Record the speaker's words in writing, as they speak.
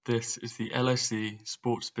This is the LSE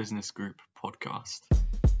Sports Business Group podcast.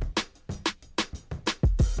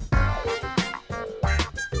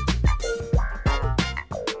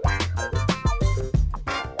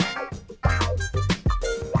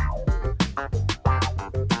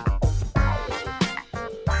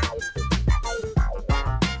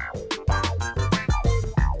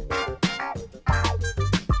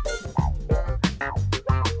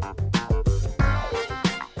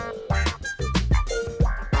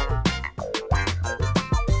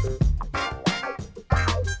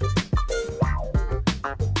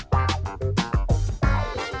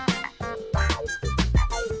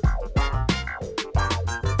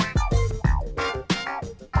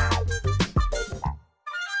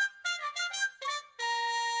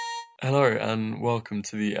 Hello and welcome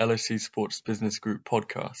to the LSE Sports Business Group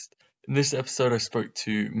podcast. In this episode I spoke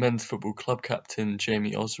to men's football club captain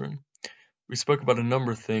Jamie Osrin. We spoke about a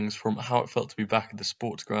number of things, from how it felt to be back at the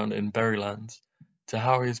sports ground in Berrylands to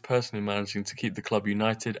how he is personally managing to keep the club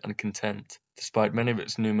united and content despite many of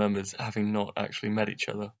its new members having not actually met each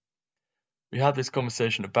other. We had this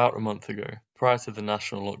conversation about a month ago, prior to the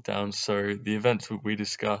national lockdown, so the events that we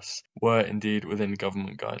discuss were indeed within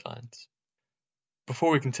government guidelines.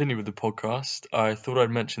 Before we continue with the podcast, I thought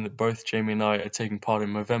I'd mention that both Jamie and I are taking part in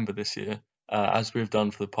Movember this year, as we have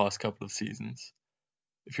done for the past couple of seasons.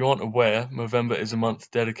 If you aren't aware, Movember is a month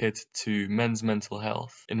dedicated to men's mental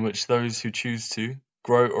health, in which those who choose to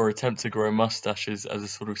grow or attempt to grow mustaches as a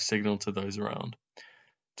sort of signal to those around.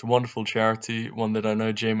 It's a wonderful charity, one that I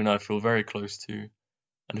know Jamie and I feel very close to,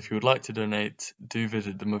 and if you would like to donate, do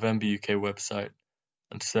visit the Movember UK website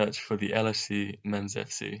and search for the LSE Men's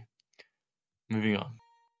FC. Moving on.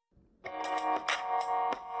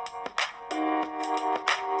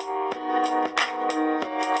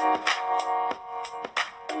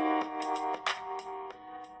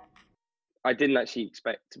 I didn't actually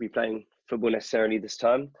expect to be playing football necessarily this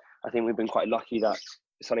term. I think we've been quite lucky that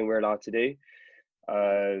it's something we're allowed to do.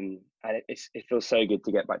 And it feels so good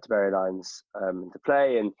to get back to Berrylands to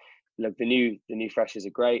play. And look, the new freshers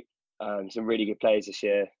are great. Some really good players this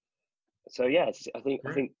year. So yeah, I think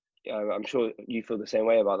I'm sure you feel the same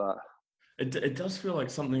way about that. It does feel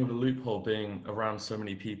like something of a loophole being around so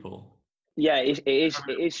many people. Yeah, it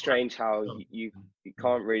is strange how you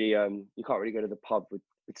can't really go to the pub with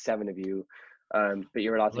 7 of you, but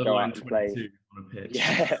you're allowed to go out and play. On a pitch.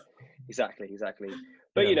 Yeah, exactly.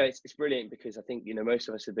 But it's brilliant because I think most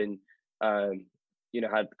of us have been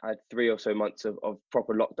had 3 or so months of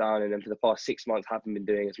proper lockdown, and then for the past 6 months haven't been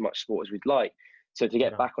doing as much sport as we'd like. So to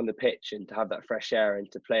get back on the pitch and to have that fresh air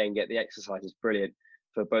and to play and get the exercise is brilliant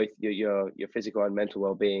for both your physical and mental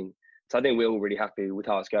well-being. So I think we're all really happy with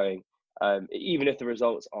how it's going, even if the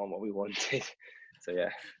results aren't what we wanted. So yeah.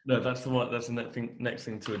 No, that's the next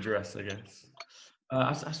thing to address, I guess.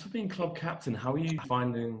 As for being club captain, how are you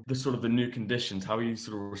finding the new conditions? How are you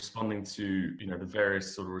sort of responding to the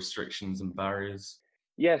various sort of restrictions and barriers?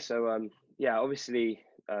 Yeah. So obviously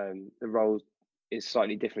the role is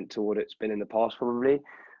slightly different to what it's been in the past, probably.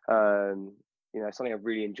 Something I've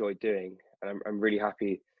really enjoyed doing, and I'm really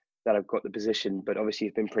happy that I've got the position. But obviously,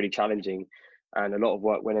 it's been pretty challenging, and a lot of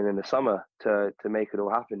work went in the summer to make it all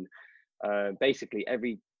happen. Basically,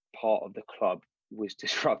 every part of the club was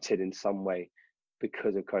disrupted in some way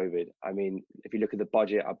because of COVID. I mean, if you look at the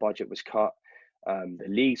budget, our budget was cut. The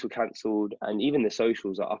leagues were cancelled, and even the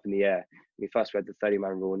socials are up in the air. First we had the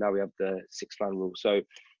 30-man rule, now we have the 6-man rule. So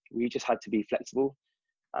we just had to be flexible,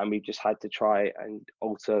 and we've just had to try and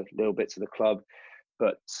alter little bits of the club.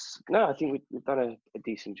 But no, I think we've done a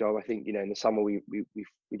decent job. I think in the summer we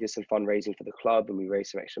did some fundraising for the club, and we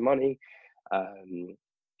raised some extra money.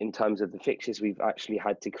 In terms of the fixtures, we've actually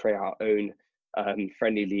had to create our own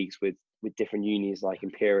friendly leagues with different unis like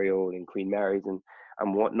Imperial and Queen Mary's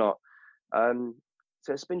and whatnot. So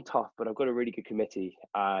it's been tough, but I've got a really good committee,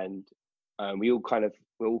 and we're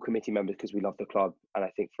all committee members because we love the club. And I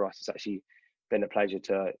think for us, it's actually been a pleasure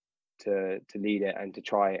to lead it and to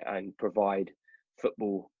try and provide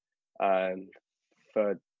football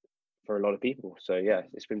for a lot of people. So yeah,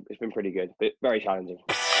 it's been pretty good, but very challenging.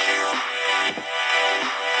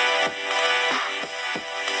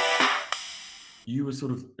 You were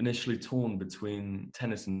sort of initially torn between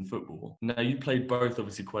tennis and football. Now you played both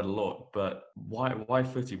obviously quite a lot, but why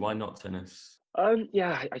footy? Why not tennis? I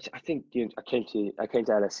think I came to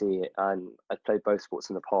LSE and I played both sports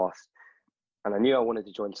in the past, and I knew I wanted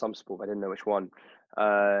to join some sport, but I didn't know which one.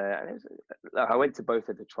 I went to both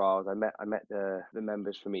of the trials. I met the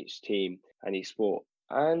members from each team and each sport,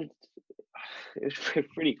 and it was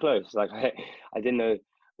pretty close. Like I didn't know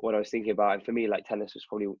what I was thinking about, and for me, like tennis was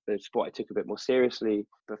probably the sport I took a bit more seriously.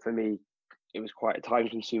 But for me, it was quite a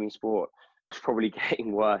time-consuming sport. It was probably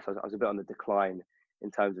getting worse. I was a bit on the decline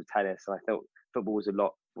in terms of tennis, and I thought football was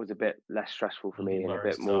a bit less stressful for me and a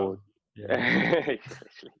bit more. Yeah.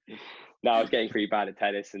 No, I was getting pretty bad at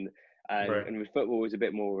tennis, Right. and with football it was a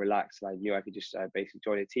bit more relaxed, and I knew I could just basically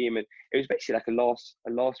join a team, and it was basically like a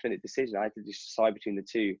last minute decision. I had to just decide between the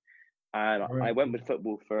two, and I Right. went with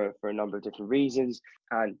football for a number of different reasons.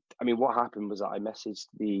 And I mean, what happened was that I messaged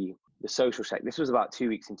the social sec. This was about 2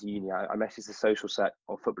 weeks into uni. I messaged the social sec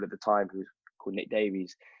of football at the time, who was called Nick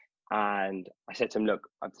Davies, and I said to him, "Look,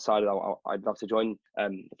 I've decided I'd love to join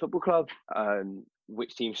the football club.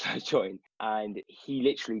 Which team should I join?" And he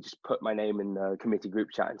literally just put my name in the committee group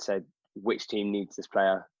chat and said, "Which team needs this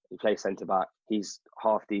player? He plays centre back. He's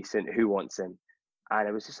half decent. Who wants him?" And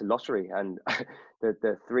it was just a lottery. And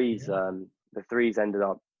the threes Yeah. the threes ended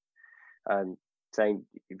up saying,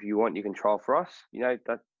 "If you want, you can trial for us."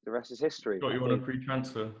 That the rest is history. Got I you on a think. free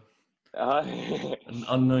transfer. Uh, An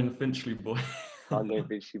unknown Finchley boy. I'm no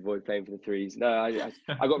Finchley boy playing for the threes. No, I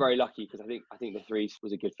got very lucky because I think the threes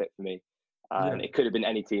was a good fit for me, Yeah. and it could have been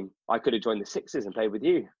any team. I could have joined the sixes and played with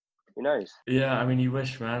you. Who knows? Yeah, I mean, you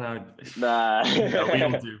wish, man. Nah. Yeah, we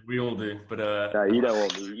all do. We all do. But No, you don't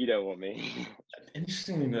want me. You don't want me.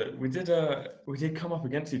 interestingly, that we did come up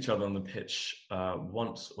against each other on the pitch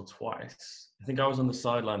once or twice. I think I was on the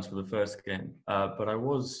sidelines for the first game, but I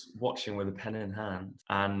was watching with a pen in hand,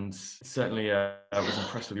 and certainly I was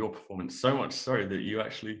impressed with your performance. So much so that you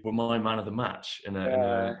actually were my man of the match in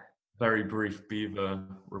a very brief Beaver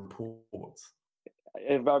report.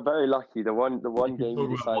 I'm very lucky. The You one can game you talk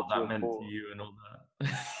about decided what to that meant to report. you and all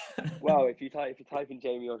that. Well, if you type in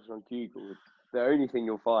Jamie Osrin on Google, the only thing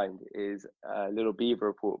you'll find is a little Beaver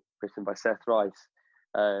report written by Seth Rice.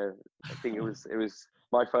 I think it was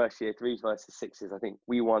my first year, threes versus sixes. I think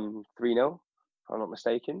we won 3-0, if I'm not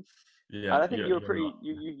mistaken. And Yeah, I think you were you're pretty. not.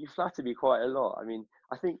 You flattered me quite a lot. I mean,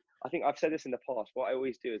 I think I've said this in the past. What I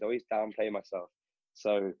always do is I always downplay myself.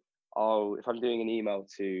 So if I'm doing an email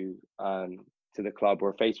to the club or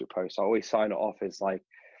a Facebook post, I always sign it off as like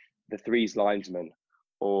the threes linesman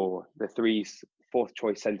or the threes fourth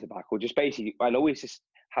choice centre back, or just basically, and always just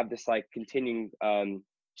have this like continuing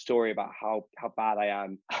story about how bad I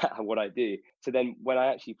am at what I do. So then when I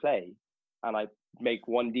actually play and I make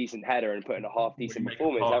one decent header and put in a half When you decent make a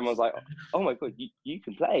performance, everyone's pass. like, "Oh my god, you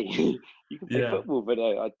can play, you can play Yeah. football." But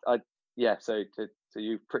I yeah. So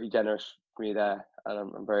you're pretty generous for me there, and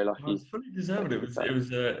I'm very Well, lucky. it's fully deserved. Thank you for It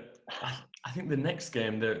was. I think the next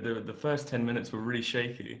game, the first 10 minutes were really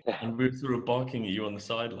shaky, that. and we were sort of barking at you on the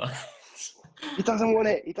sidelines. He doesn't want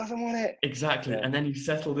it. He doesn't want it. Exactly, Yeah. and then you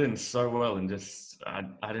settled in so well, and just I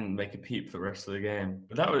didn't make a peep for the rest of the game.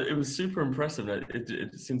 But it was super impressive.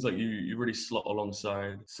 It seems like you really slot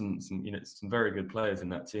alongside some some very good players in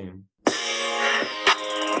that team.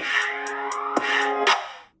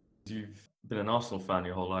 You've been an Arsenal fan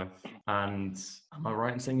your whole life, and am I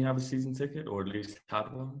right in saying you have a season ticket, or at least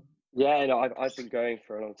had one? Yeah, no, I've been going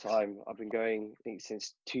for a long time. I've been going, I think,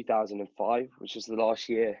 since 2005, which is the last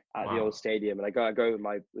year at the old Wow. stadium. And I go with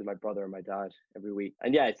my brother and my dad every week.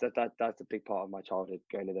 And yeah, it's that's a big part of my childhood,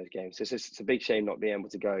 going to those games. So it's a big shame not being able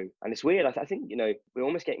to go. And it's weird. I think we're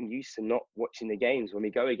almost getting used to not watching the games. When we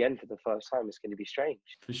go again for the first time, it's going to be strange.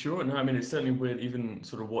 For sure. No, I mean, it's certainly weird even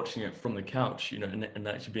sort of watching it from the couch, and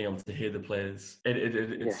actually being able to hear the players. Yeah,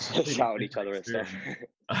 It's a completely shout at each different other and stuff.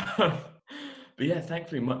 experience. But yeah,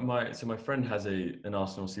 thankfully, my friend has an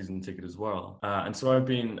Arsenal season ticket as well, and so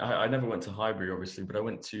I never went to Highbury, obviously, but I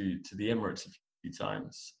went to the Emirates a few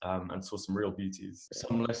times, and saw some real beauties.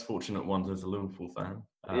 Some less fortunate ones as a Liverpool fan,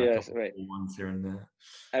 a Yes, couple mate. of ones here and there.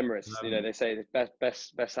 Emirates, Um, they say the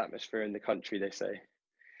best atmosphere in the country. They say,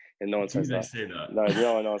 and no one do says they that. say that?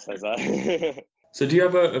 No, no one says that. So, do you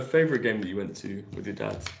have a favorite game that you went to with your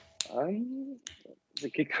dad? It's a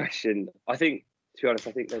good question. I think, to be honest,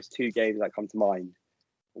 I think there's two games that come to mind.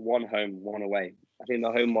 One home, one away. I think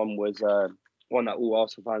the home one was one that all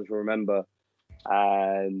Arsenal fans will remember.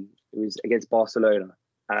 It was against Barcelona,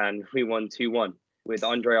 and we won 2-1 with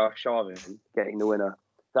Andre Arshavin getting the winner.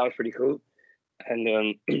 That was pretty cool. And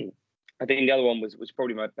I think the other one was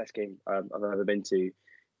probably my best game I've ever been to.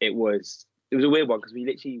 It was a weird one because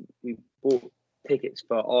we bought tickets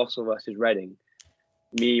for Arsenal versus Reading.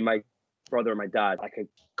 Me, my brother, and my dad, like a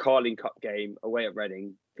Carling Cup game away at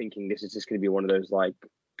Reading, thinking this is just going to be one of those like,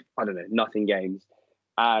 I don't know, nothing games.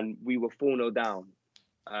 And we were 4-0 down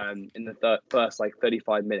in the first like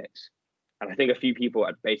 35 minutes. And I think a few people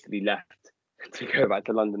had basically left to go back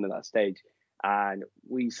to London at that stage. And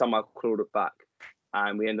we somehow clawed it back.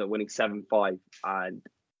 And we ended up winning 7-5. And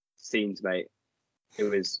scenes, mate, it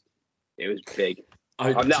was big. Do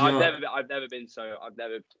you know, I've never been so. I've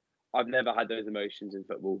never I've never had those emotions in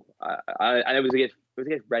football. And it was against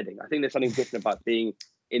Reading. I think there's something different about being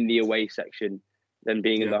in the away section than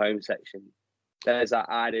being in the home section. There's that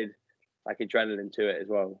added like adrenaline to it as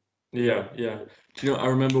well. Yeah. Do you know, I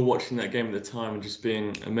remember watching that game at the time and just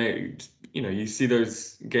being amazed. You know, you see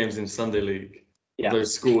those games in Sunday League,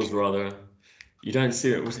 those scores rather. You don't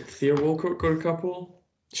see it. Was it Theo Walcott got a couple?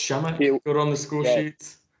 Shamak got on the score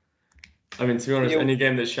sheet. I mean, to be honest, any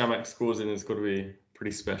game that Shamak scores in has got to be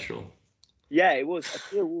pretty special. Yeah, it was.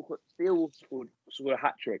 Theo Walcott scored a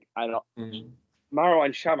hat trick, and Maro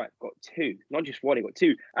and Shamak got two, not just one. He got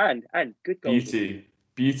two, and good goals.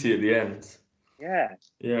 Beauty at the end. Yeah.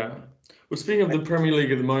 Well, speaking of the Premier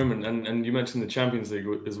League at the moment, and you mentioned the Champions League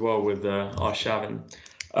as well with Arshavin,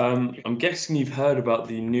 I'm guessing you've heard about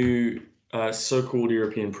the new so-called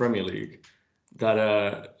European Premier League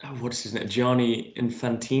that what's his name? Gianni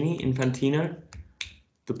Infantino,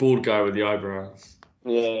 the bald guy with the eyebrows.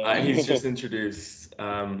 Yeah. He's just introduced.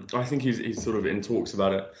 I think he's sort of in talks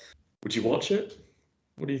about it. Would you watch it?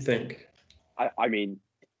 What do you think? I mean,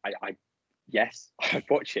 yes, I'd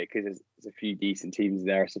watch it because there's a few decent teams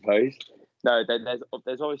there, I suppose. No,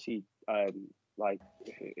 there's obviously like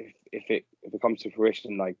if it comes to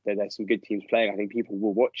fruition, like there's some good teams playing. I think people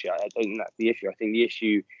will watch it. I don't think that's the issue. I think the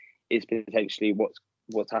issue is potentially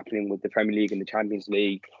what's happening with the Premier League and the Champions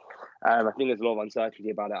League. I think there's a lot of uncertainty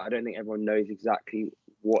about it. I don't think everyone knows exactly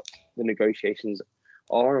what the negotiations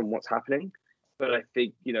are and what's happening. But I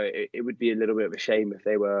think it would be a little bit of a shame if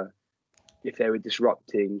they were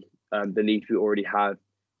disrupting the league we already have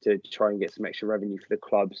to try and get some extra revenue for the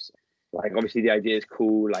clubs. Like, obviously the idea is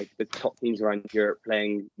cool, like the top teams around Europe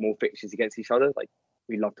playing more fixtures against each other. Like,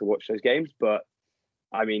 we love to watch those games, but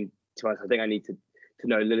I mean, to us, I think I need to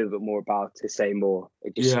know a little bit more about to say more.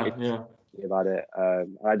 About it.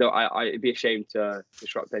 It'd be a shame to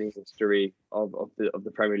disrupt any history of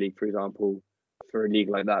the Premier League, for example, for a league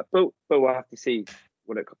like that. But we'll have to see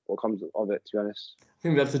what comes of it, to be honest. I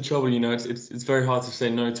think that's the trouble, it's very hard to say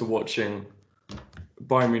no to watching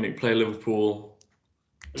Bayern Munich play Liverpool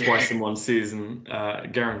twice in one season,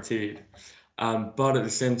 guaranteed. But at the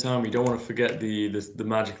same time, you don't want to forget the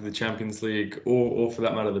magic of the Champions League or for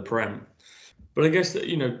that matter, the Prem. But I guess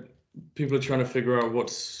that, people are trying to figure out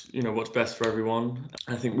what's best for everyone.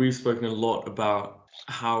 I think we've spoken a lot about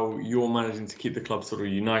how you're managing to keep the club sort of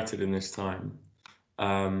united in this time.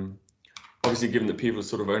 Obviously, given that people are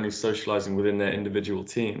sort of only socialising within their individual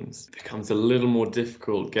teams, it becomes a little more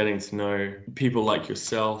difficult getting to know people like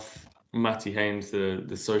yourself, Matty Haynes,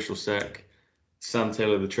 the social sec, Sam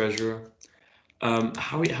Taylor, the treasurer.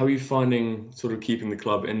 How are you finding sort of keeping the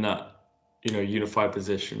club in that unified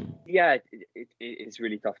position? Yeah, it's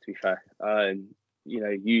really tough, to be fair.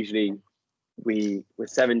 Usually we're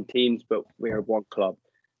 7 teams, but we're one club.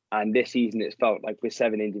 And this season it's felt like we're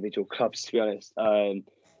 7 individual clubs, to be honest.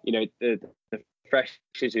 The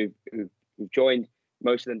freshers who've joined,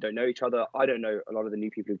 most of them don't know each other. I don't know a lot of the new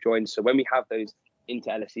people who've joined. So when we have those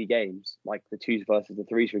inter-LSE games, like the 2s versus the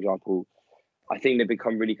 3s, for example, I think they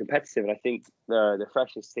become really competitive, and I think the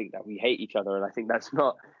freshers think that we hate each other, and I think that's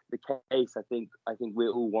not the case. I think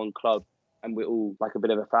we're all one club, and we're all like a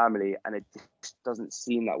bit of a family, and it just doesn't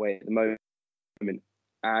seem that way at the moment.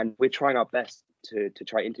 And we're trying our best to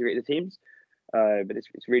try to integrate the teams, but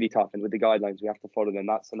it's really tough. And with the guidelines, we have to follow them.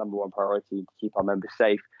 That's the number one priority, to keep our members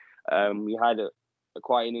safe. We had a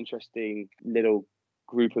quite an interesting little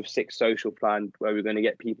group of 6 social planned where we're going to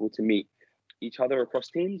get people to meet each other across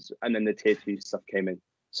teams, and then the tier 2 stuff came in.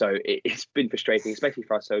 So it's been frustrating, especially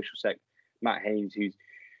for our social sec, Matt Haynes, who's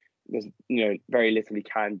there's very little he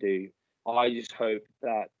can do. I just hope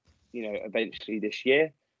that eventually this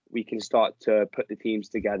year we can start to put the teams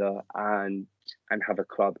together and have a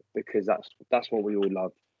club, because that's what we all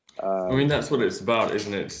love. I mean, that's what it's about,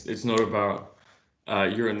 isn't it? It's not about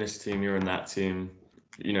you're in this team, you're in that team.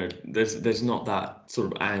 There's not that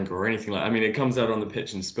sort of anger or anything like. I mean, it comes out on the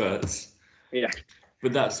pitch in spurts. Yeah.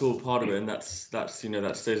 But that's all part of it, and that's that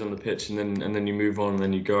stays on the pitch, and then you move on, and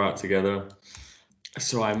then you go out together.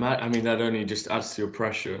 So I mean, that only just adds to your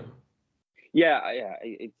pressure. Yeah.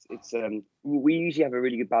 It's we usually have a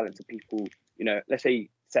really good balance of people. Let's say,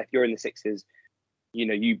 Seth, you're in the 6s.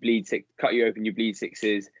 You bleed 6, cut you open, you bleed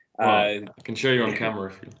 6s. I can show you on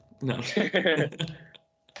camera if you. No.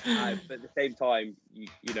 But at the same time, you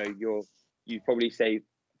probably say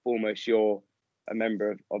foremost you're a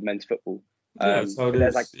member of men's football. There's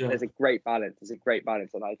a great balance.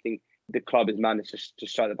 And I think the club has managed to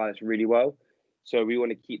strike the balance really well. So we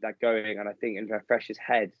want to keep that going. And I think in their freshest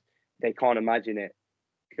heads, they can't imagine it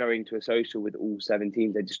going to a social with all 7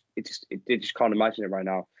 teams. They just can't imagine it right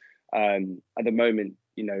now. At the moment,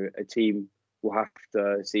 a team will have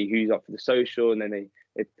to see who's up for the social, and then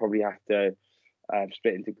they probably have to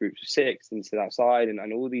split into groups of 6 and sit outside,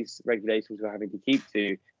 and all these regulations we're having to keep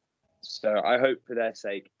to. So I hope for their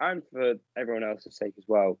sake and for everyone else's sake as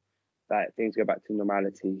well that things go back to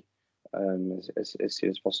normality as soon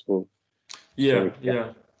as possible. Yeah,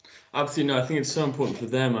 absolutely. No, I think it's so important for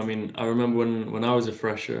them. I mean, I remember when I was a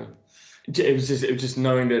fresher, it was just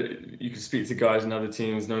knowing that you could speak to guys in other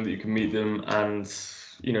teams, knowing that you can meet them, and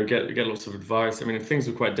get lots of advice. I mean, things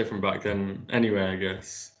were quite different back then, anyway. I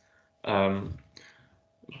guess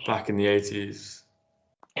back in the 80s,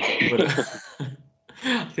 but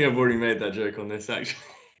I think I've already made that joke on this actually.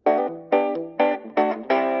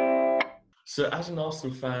 So as an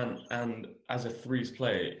Arsenal fan and as a threes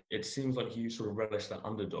player, it seems like you sort of relish that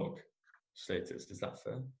underdog status. Is that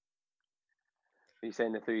fair? Are you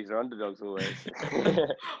saying the threes are underdogs always?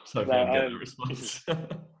 So I can't get a response.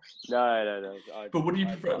 No. But what do you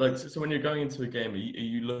prefer? Like, so when you're going into a game, are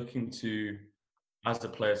you looking to, as a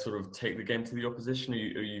player, sort of take the game to the opposition? Are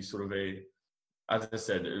you sort of as I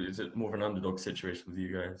said, is it more of an underdog situation with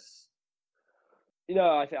you guys?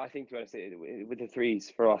 I think to be honest, with the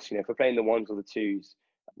threes for us, if we're playing the ones or the twos,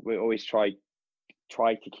 we always try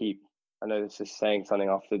to keep. I know this is saying something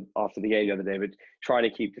after the game the other day, but trying to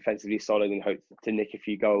keep defensively solid and hope to nick a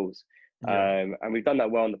few goals. Yeah. And we've done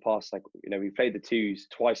that well in the past. Like we played the twos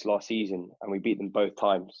twice last season, and we beat them both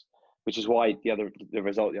times, which is why the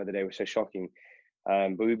result the other day was so shocking.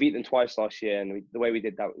 But we beat them twice last year, and the way we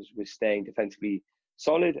did that was staying defensively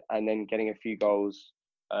solid and then getting a few goals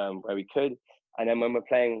where we could. And then when we're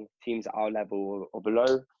playing teams at our level or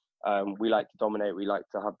below, we like to dominate. We like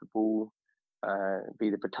to have the ball, be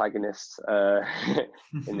the protagonists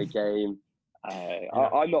in the game.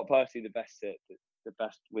 I'm not personally the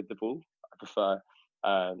best with the ball. I prefer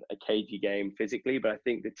a cagey game physically, but I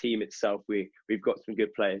think the team itself, we've got some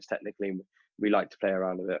good players technically, and we like to play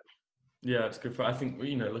around a bit. Yeah, it's good. I think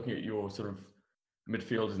looking at your sort of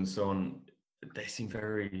midfielders and so on, they seem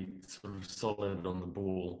very sort of solid on the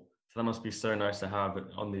ball. So that must be so nice to have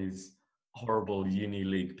on these horrible uni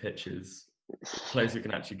league pitches. Players who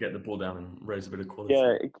can actually get the ball down and raise a bit of quality.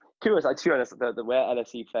 Yeah, curious. To be honest, the where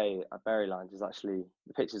LSE play at Berrylands is actually,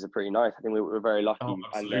 the pitches are pretty nice. I think we're very lucky. Oh,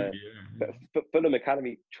 absolutely, But Fulham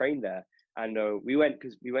Academy trained there, and we went for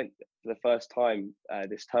the first time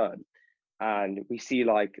this term, and we see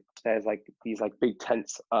there's these big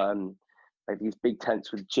tents, these big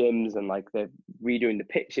tents with gyms, and they're redoing the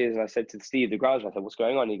pitches. And I said to Steve, the groundsman, I said, "What's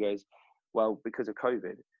going on?" He goes, "Well, because of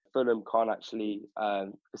COVID, Fulham can't actually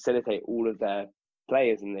facilitate all of their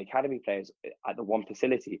players and the academy players at the one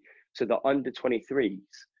facility. So the under 23s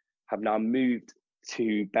have now moved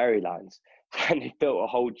to Berrylands, and they built a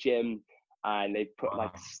whole gym, and they put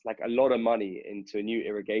like a lot of money into a new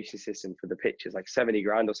irrigation system for the pitches, like 70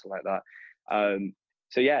 grand or something like that.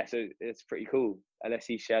 So it's pretty cool.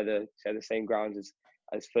 LSE share the same grounds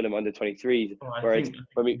as Fulham under 23s. Oh, I think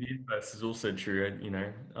the inverse is also true.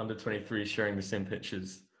 Under 23s sharing the same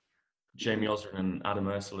pitches. Jamie Osrin and Adam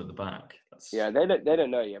Ursel at the back. Yeah, they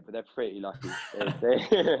don't know yet, but they're pretty lucky. I'm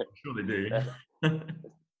sure they do.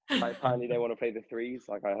 Apparently they want to play the threes,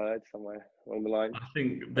 like I heard somewhere along the line. I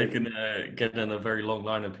think they can get in a very long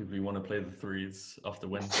line of people who want to play the threes after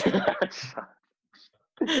Wednesday.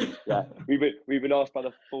 Yeah, we've been asked by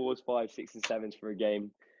the 4s, 5s, 6s, and 7s for a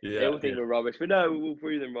game. They all think we're rubbish, but no, we'll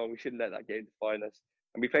prove them wrong. We shouldn't let that game define us.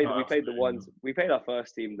 And we played the ones. We played our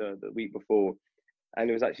first team the week before, and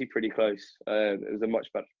it was actually pretty close. It was a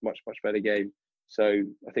much better game. So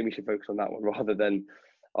I think we should focus on that one rather than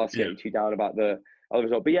us getting too down about the other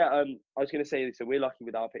result. But I was going to say, so we're lucky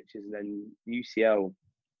with our pitches, and then UCL,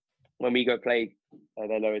 when we go play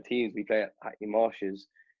their lower teams, we play at Hackney Marshes,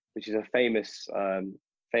 which is a famous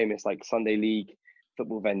Sunday league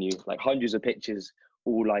football venue, like hundreds of pitches,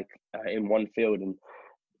 all in one field, and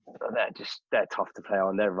they're tough to play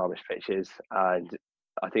on. They're rubbish pitches, and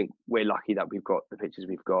I think we're lucky that we've got the pitches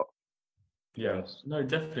we've got. Yeah, no,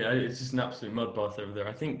 definitely. It's just an absolute mud bath over there.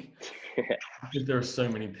 I think because there are so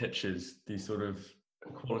many pitches, the sort of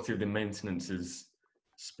quality of the maintenance is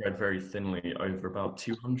spread very thinly over about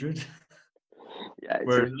 200. Yeah,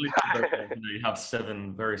 whereas at least you have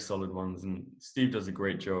 7 very solid ones, and Steve does a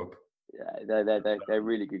great job. Yeah, they're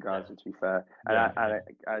really good grounds, to be fair. And at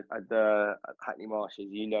Hackney Marshes,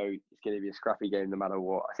 it's going to be a scrappy game no matter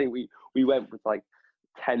what. I think we went with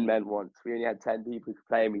 10 men once. We only had 10 people who could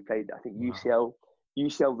play, and we played, I think, UCL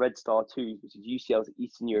Red Star 2, which is UCL's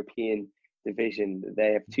Eastern European division.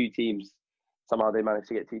 They have 2 teams. Somehow they managed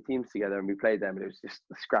to get 2 teams together, and we played them, and it was just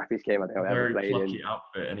the scrappiest game I think I've ever played in. Very plucky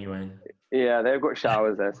outfit, anyway. Yeah, they've got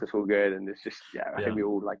showers there, so it's all good, and it's just, I think we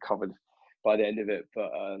all covered by the end of it.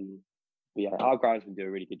 But yeah, our groundsmen do a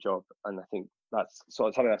really good job, and I think that's sort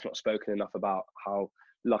of something that's not spoken enough about, how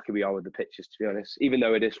lucky we are with the pitches, to be honest. Even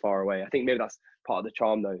though it is far away, I think maybe that's part of the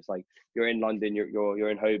charm, though. It's like you're in London, you're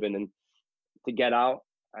in Holborn, and to get out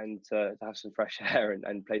and to have some fresh air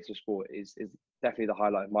and play some sport is definitely the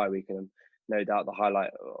highlight of my week, and no doubt the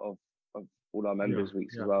highlight of all our members'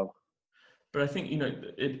 weeks as well. But I think,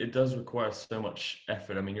 it does require so much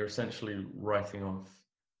effort. I mean, you're essentially writing off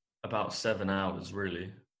about 7 hours,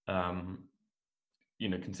 really.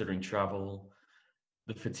 Considering travel,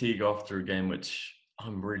 the fatigue after a game, which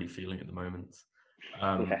I'm really feeling at the moment.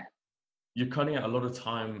 You're cutting out a lot of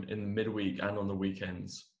time in the midweek and on the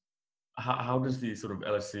weekends. How does the sort of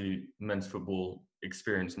LSE men's football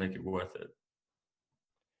experience make it worth it?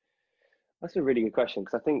 That's a really good question,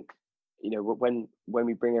 because I think, when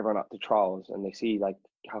we bring everyone up to trials and they see like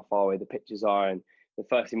how far away the pitches are, and the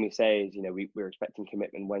first thing we say is, we're expecting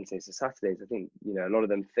commitment Wednesdays to Saturdays. I think, a lot of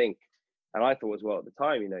them think, and I thought as well at the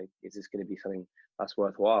time, is this going to be something that's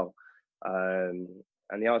worthwhile? And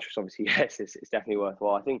the answer is obviously yes. It's definitely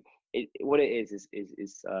worthwhile. I think what it is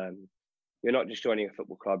you're not just joining a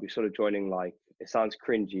football club. You're sort of joining, like, it sounds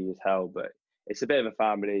cringy as hell, but it's a bit of a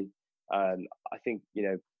family. I think,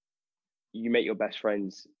 you make your best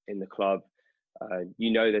friends in the club.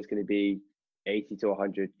 There's going to be 80 to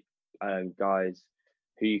 100 guys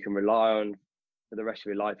who you can rely on for the rest of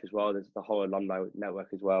your life as well. There's the whole alumni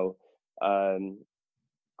network as well.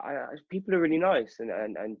 People are really nice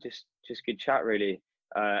and just good chat, really,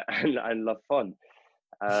 and love fun.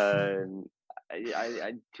 To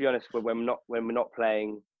be honest, when we're not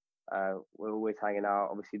playing, we're always hanging out.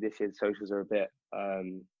 Obviously, this year the socials are a bit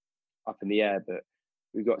up in the air, but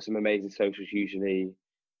we've got some amazing socials usually,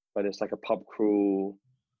 whether it's like a pub crawl,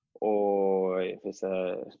 or if it's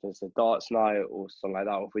a darts night or something like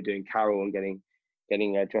that, or if we're doing carol and getting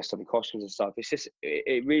dressed up in costumes and stuff. It's just,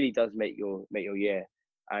 it really does make your year.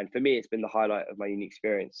 And for me, it's been the highlight of my uni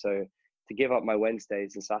experience. So to give up my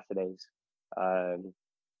Wednesdays and Saturdays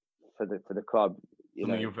for the club,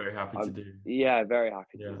 you're very happy to do. Yeah, very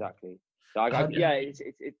happy. Yeah. Exactly. So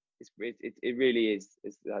it really is.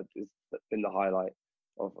 It's been the highlight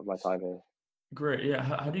of my time here. Great. Yeah.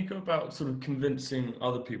 How do you go about sort of convincing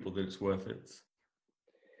other people that it's worth it?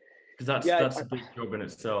 Because that's a big job in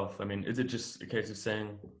itself. I mean, is it just a case of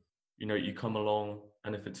saying, you come along,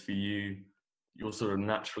 and if it's for you, you'll sort of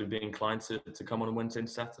naturally be inclined to come on a Wednesday and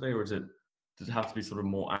Saturday, or does it have to be sort of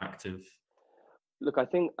more active? Look, I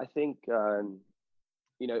think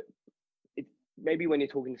maybe when you're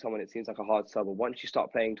talking to someone, it seems like a hard sell, but once you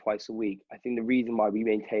start playing twice a week, I think the reason why we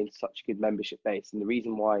maintain such a good membership base, and the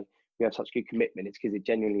reason why we have such good commitment, is because it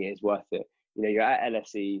genuinely is worth it. You're at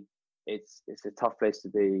LSE, it's a tough place to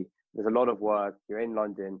be. There's a lot of work. You're in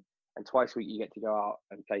London, and twice a week you get to go out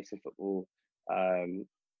and play some football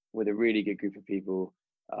with a really good group of people.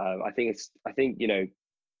 I think you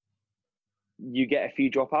get a few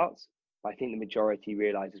dropouts, but I think the majority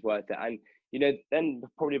realise it's worth it. And then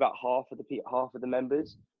probably about half of the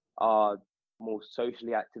members are more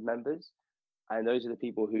socially active members, and those are the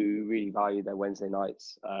people who really value their Wednesday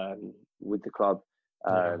nights with the club,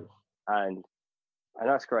 and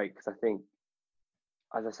that's great, because I think,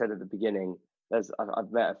 as I said at the beginning,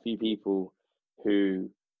 I've met a few people who,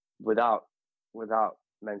 without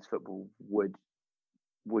men's football, would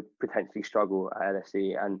potentially struggle at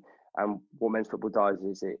LSE, and what men's football does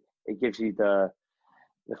is it gives you the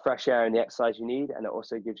fresh air and the exercise you need, and it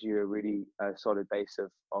also gives you a really solid base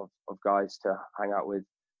of guys to hang out with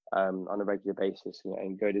on a regular basis,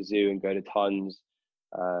 and go to zoo and go to tons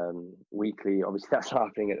weekly. Obviously, that's not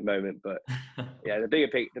happening at the moment, but yeah, the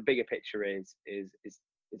bigger picture is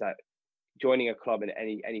that joining a club in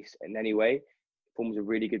any way forms a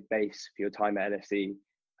really good base for your time at LSE,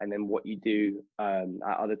 and then what you do at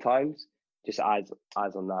other times just adds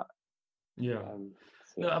on that. Yeah.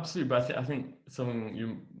 No, absolutely. But I think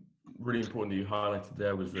something really important that you highlighted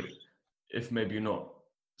there was that if maybe you're not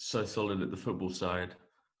so solid at the football side,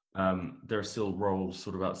 there are still roles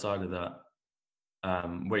sort of outside of that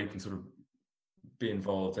where you can sort of be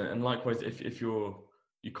involved. And likewise, if you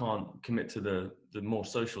can't commit to the more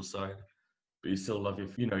social side, but you still love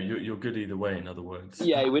you're good either way. In other words.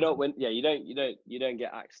 Yeah, we don't win. Yeah, you don't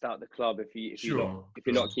get axed out the club if you're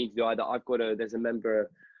not keen to do either. There's a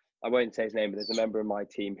member. I won't say his name, but there's a member of my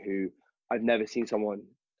team who I've never seen someone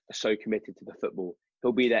so committed to the football.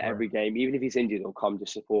 He'll be there every game, even if he's injured. He'll come to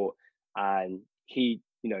support, and he'll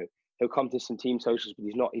come to some team socials, but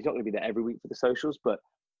he's not going to be there every week for the socials. But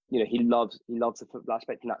he loves the football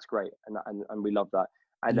aspect, and that's great, and we love that.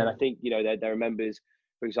 And then I think there are members.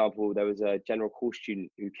 For example, there was a general course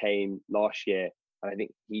student who came last year, and I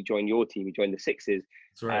think he joined your team. He joined the Sixes,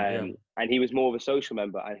 That's right. Yeah. and he was more of a social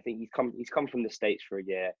member. And I think he's come from the States for a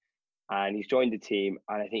year, and he's joined the team,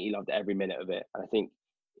 and I think he loved every minute of it. And I think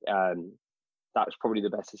that was probably the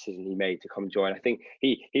best decision he made to come join. I think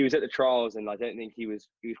he was at the trials, and I don't think he was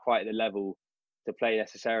quite at the level to play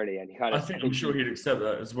necessarily. And I'm sure he'd accept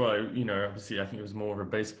that as well. You know, obviously, I think he was more of a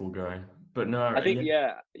baseball guy. But no, I think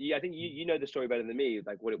I think you know the story better than me.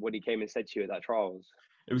 Like what he came and said to you at that trials.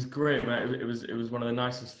 It was great, man. It was one of the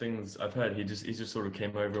nicest things I've heard. He just sort of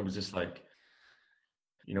came over and was just like,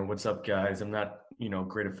 you know, what's up, guys? I'm not, you know,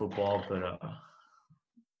 great at football, but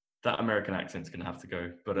that American accent's gonna have to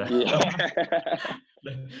go. But Yeah.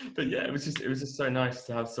 but yeah, it was just so nice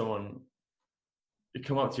to have someone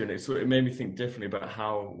come up to you, and it made me think differently about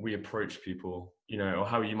how we approach people, you know, or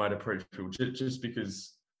how you might approach people. Just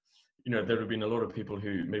because, you know, there have been a lot of people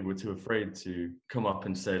who maybe were too afraid to come up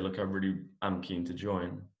and say, look, I really am keen to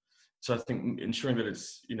join. So I think ensuring that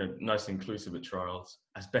it's, you know, nice and inclusive at trials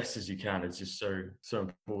as best as you can is just so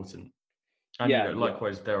important. And, you know,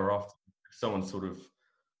 likewise thereafter, if someone's sort of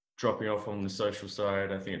dropping off on the social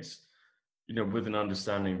side, I think it's, you know, with an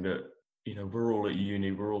understanding that, you know, we're all at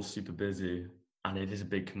uni, we're all super busy, and it is a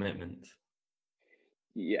big commitment.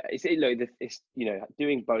 Yeah, it's you know,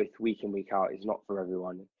 doing both week in week out is not for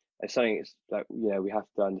everyone. It's something it's like, you know, we have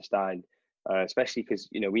to understand, especially because,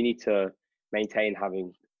 you know, we need to maintain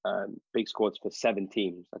having big squads for 7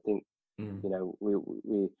 teams. I think you know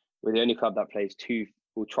we're the only club that plays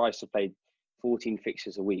tries to play 14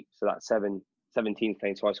 fixtures a week, so that's 17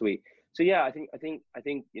 playing twice a week. So yeah, I think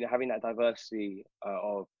you know, having that diversity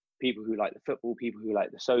of people who like the football, people who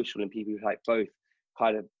like the social, and people who like both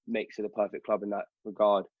kind of makes it a perfect club in that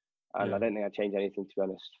regard. And I don't think I'd change anything, to be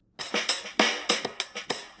honest.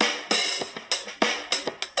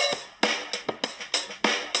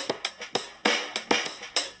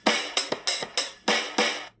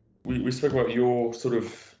 We spoke about your sort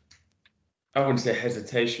of, I wouldn't say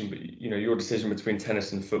hesitation, but, you know, your decision between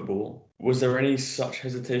tennis and football. Was there any such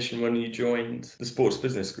hesitation when you joined the Sports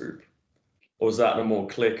Business Group? Or was that a more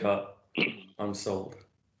clear-cut, I'm sold?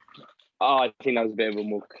 Oh, I think that was a bit of a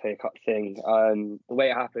more clear-cut thing. The way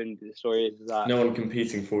it happened, the story is that... No one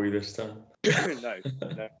competing for you this time? no,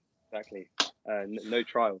 exactly. No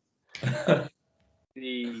trial.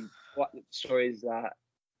 The story is that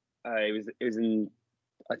it was in,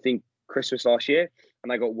 I think, Christmas last year,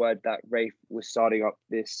 and I got word that Rafe was starting up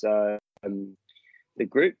this the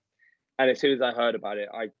group. And as soon as I heard about it,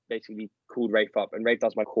 I basically called Rafe up, and Rafe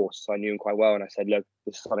does my course, so I knew him quite well. And I said, look,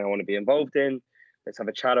 this is something I want to be involved in. Let's have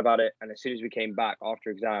a chat about it. And as soon as we came back after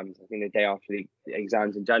exams, I think the day after the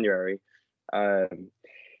exams in January,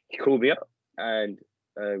 he called me up, and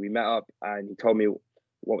we met up, and he told me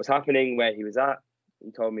what was happening, where he was at.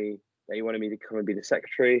 He told me that he wanted me to come and be the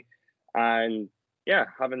secretary. And yeah,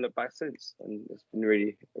 haven't looked back since. And it's been a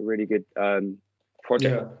really good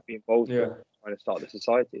project to be involved in, trying to start the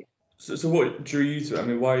society. So what drew you to it? I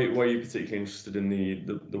mean, why are you particularly interested in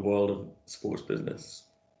the world of sports business?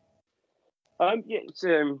 I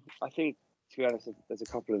think, to be honest, there's a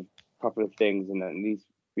couple of things, and these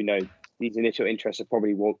initial interests have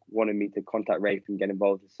probably wanted me to contact Rafe and get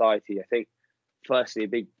involved in society. I think, firstly, a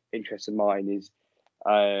big interest of mine is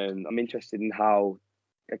I'm interested in how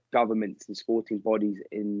governments and sporting bodies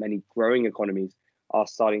in many growing economies are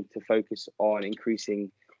starting to focus on increasing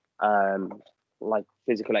like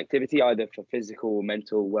physical activity, either for physical or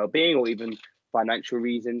mental well-being, or even financial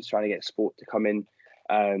reasons, trying to get sport to come in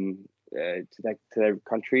to their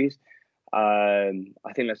countries. I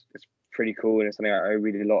think that's pretty cool, and it's something I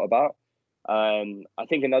read a lot about. I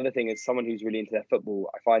think another thing is, someone who's really into their football,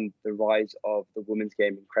 I find the rise of the women's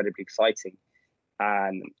game incredibly exciting,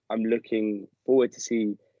 and I'm looking forward to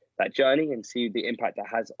see that journey and see the impact that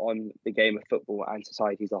has on the game of football and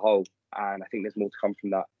society as a whole. And I think there's more to come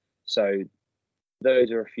from that. So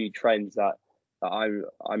those are a few trends that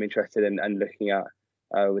I'm interested in and looking at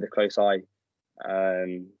with a close eye.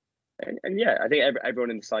 And yeah, I think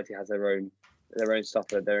everyone in the society has their own stuff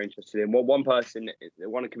that they're interested in. One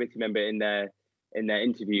committee member in their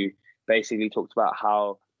interview basically talked about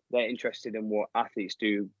how they're interested in what athletes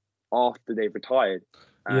do after they've retired.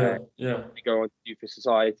 They go on to do for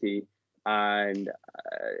society and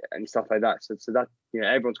stuff like that. So that, you know,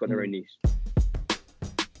 everyone's got their own niche.